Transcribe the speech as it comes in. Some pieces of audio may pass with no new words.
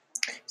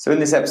So in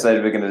this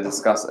episode, we're going to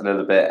discuss a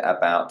little bit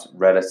about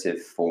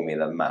relative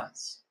formula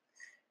mass.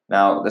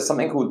 Now, there's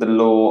something called the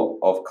law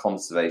of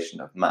conservation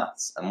of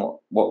mass. And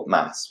what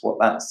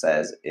that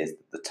says is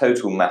that the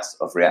total mass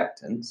of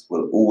reactants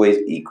will always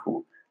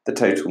equal the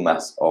total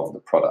mass of the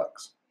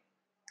products.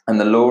 And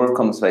the law of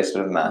conservation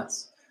of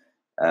mass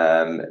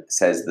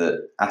says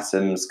that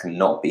atoms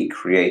cannot be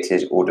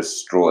created or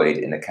destroyed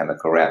in a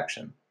chemical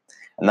reaction.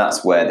 And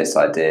that's where this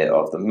idea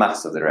of the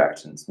mass of the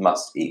reactants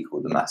must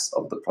equal the mass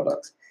of the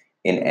products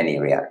in any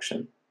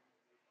reaction.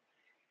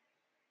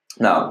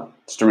 Now,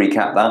 just to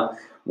recap that,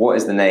 what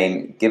is the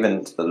name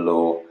given to the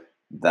law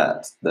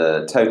that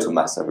the total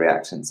mass of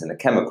reactants in a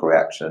chemical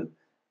reaction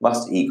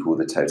must equal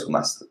the total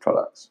mass of the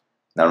products?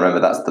 Now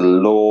remember, that's the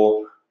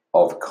law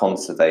of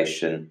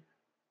conservation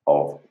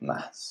of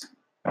mass.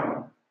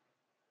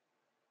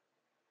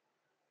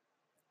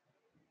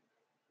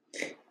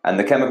 And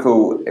the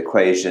chemical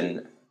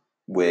equation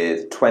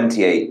with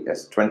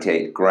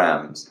 28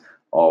 grams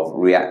of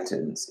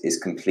reactants is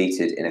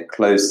completed in a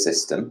closed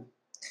system,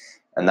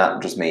 and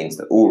that just means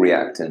that all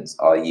reactants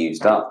are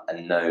used up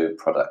and no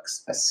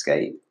products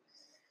escape.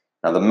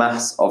 Now the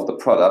mass of the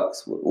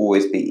products will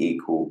always be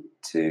equal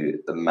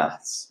to the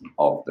mass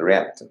of the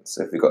reactants.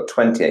 So if we've got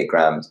 28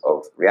 grams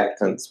of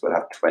reactants, we'll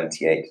have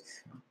 28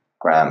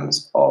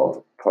 grams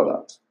of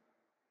product.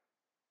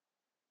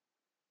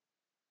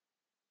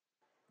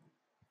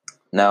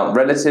 Now,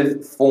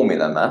 relative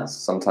formula mass,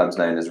 sometimes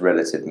known as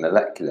relative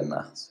molecular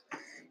mass,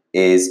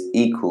 is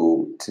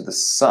equal to the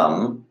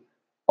sum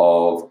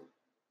of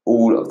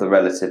all of the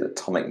relative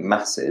atomic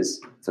masses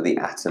for the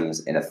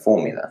atoms in a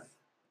formula.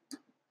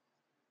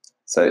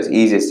 So it's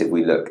easiest if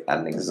we look at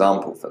an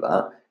example for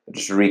that. But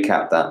just to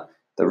recap that,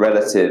 the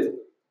relative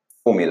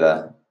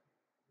formula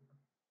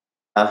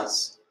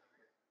mass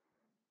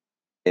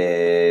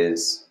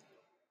is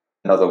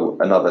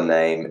another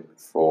name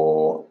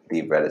for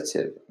the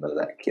relative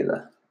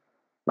molecular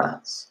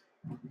mass.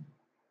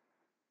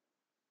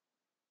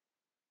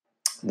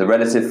 The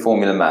relative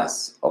formula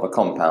mass of a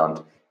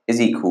compound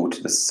is equal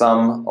to the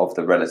sum of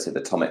the relative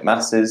atomic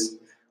masses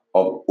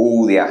of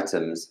all the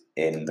atoms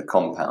in the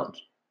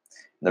compound.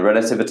 The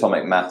relative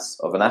atomic mass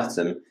of an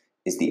atom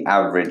is the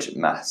average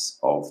mass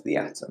of the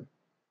atom.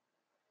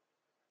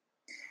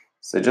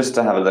 So just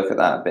to have a look at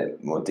that in a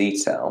bit more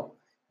detail,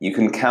 you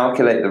can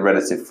calculate the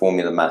relative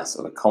formula mass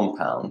of a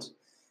compound,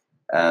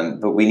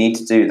 but we need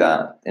to do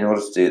that. In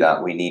order to do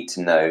that, we need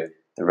to know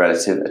the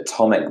relative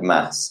atomic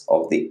mass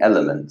of the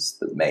elements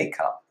that make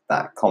up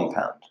that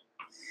compound.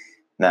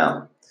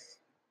 Now,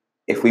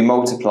 if we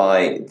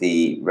multiply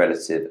the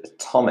relative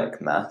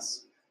atomic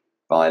mass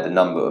by the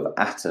number of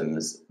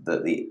atoms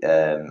that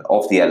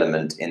of the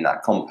element in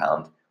that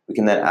compound, we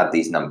can then add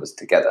these numbers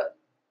together.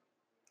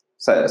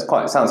 So it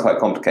sounds quite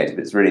complicated,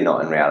 but it's really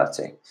not in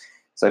reality.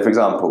 So for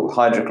example,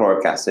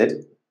 hydrochloric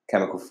acid,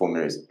 chemical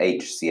formula is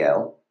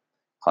HCl,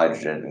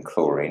 hydrogen and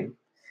chlorine.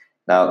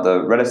 Now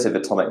the relative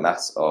atomic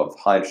mass of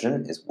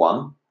hydrogen is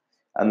 1,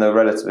 and the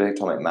relative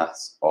atomic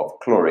mass of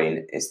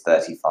chlorine is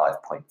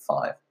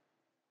 35.5.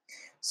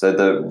 So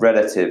the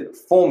relative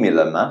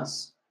formula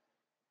mass,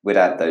 we'd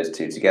add those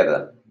two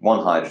together,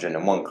 1 hydrogen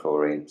and 1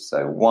 chlorine,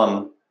 so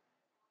 1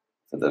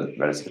 for the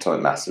relative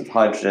atomic mass of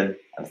hydrogen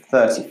and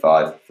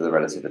 35 for the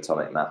relative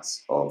atomic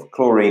mass of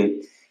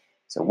chlorine.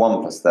 So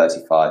 1 plus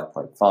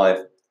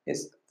 35.5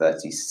 is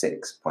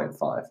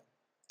 36.5.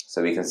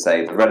 So we can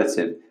say the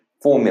relative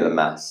formula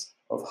mass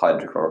of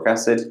hydrochloric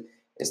acid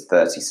is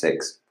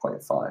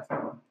 36.5.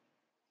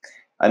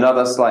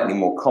 Another slightly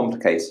more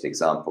complicated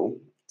example.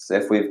 So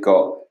if we've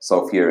got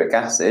sulfuric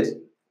acid,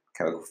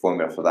 chemical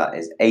formula for that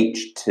is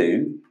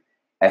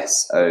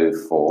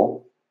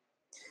H2SO4,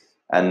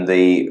 and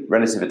the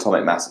relative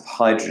atomic mass of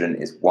hydrogen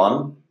is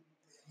 1,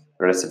 the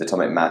relative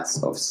atomic mass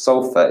of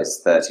sulfur is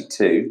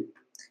 32,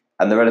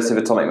 and the relative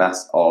atomic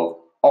mass of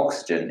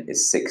oxygen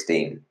is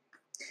 16.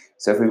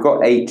 So if we've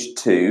got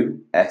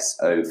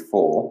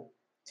H2SO4,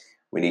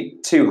 we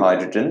need 2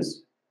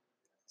 hydrogens,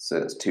 so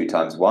that's 2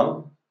 times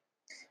 1,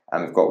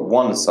 and we've got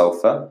 1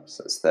 sulfur,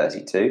 so that's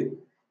 32,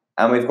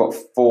 and we've got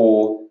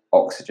 4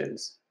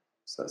 oxygens,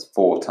 so that's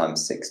 4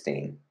 times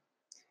 16.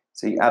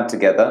 So you add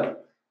together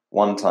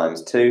 1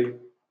 times 2,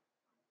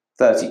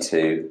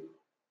 32,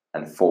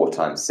 and 4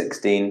 times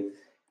 16.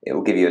 It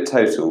will give you a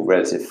total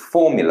relative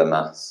formula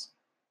mass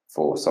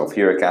for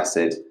sulfuric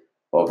acid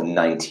of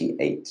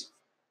 98.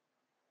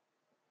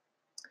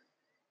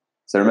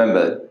 So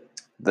remember,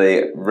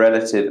 the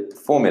relative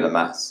formula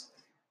mass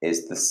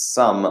is the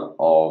sum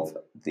of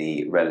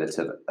the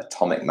relative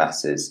atomic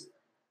masses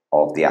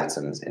of the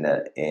atoms in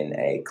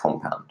a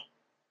compound.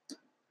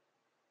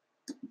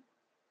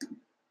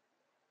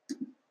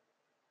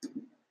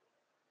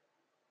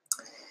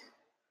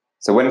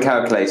 So when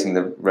calculating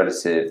the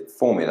relative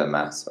formula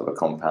mass of a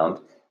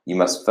compound, you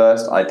must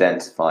first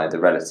identify the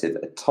relative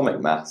atomic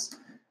mass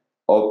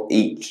of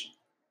each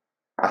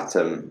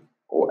atom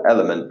or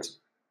element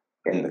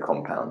in the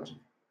compound.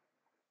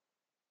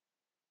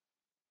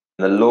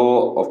 The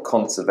law of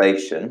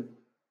conservation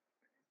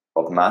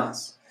of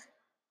mass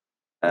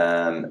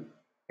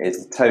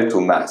is the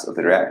total mass of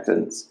the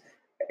reactants.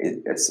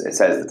 It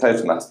says the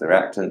total mass of the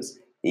reactants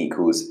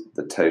equals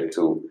the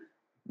total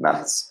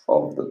mass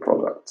of the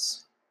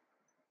products.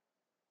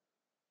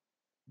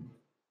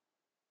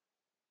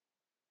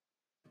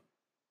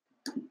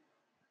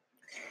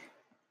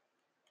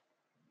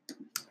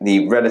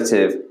 The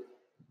relative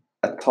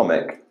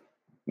atomic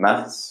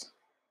mass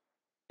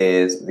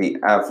is the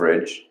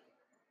average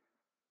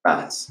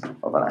mass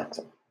of an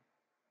atom.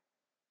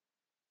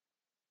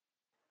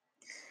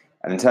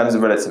 And in terms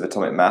of relative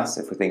atomic mass,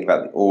 if we think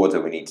about the order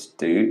we need to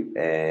do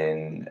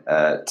in,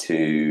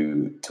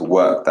 to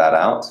work that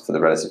out for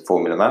the relative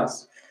formula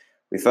mass,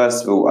 we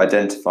first of all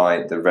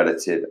identify the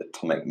relative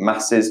atomic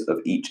masses of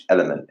each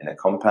element in a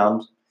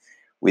compound.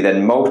 We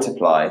then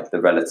multiply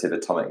the relative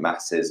atomic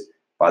masses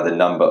by the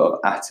number of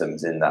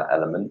atoms in that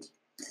element,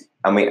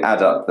 and we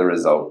add up the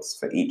results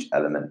for each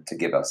element to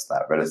give us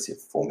that relative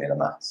formula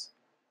mass.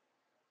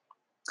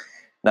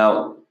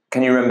 Now,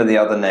 can you remember the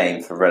other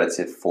name for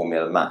relative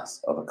formula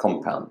mass of a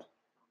compound?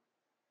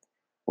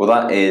 Well,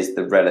 that is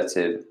the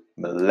relative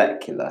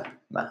molecular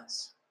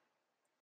mass.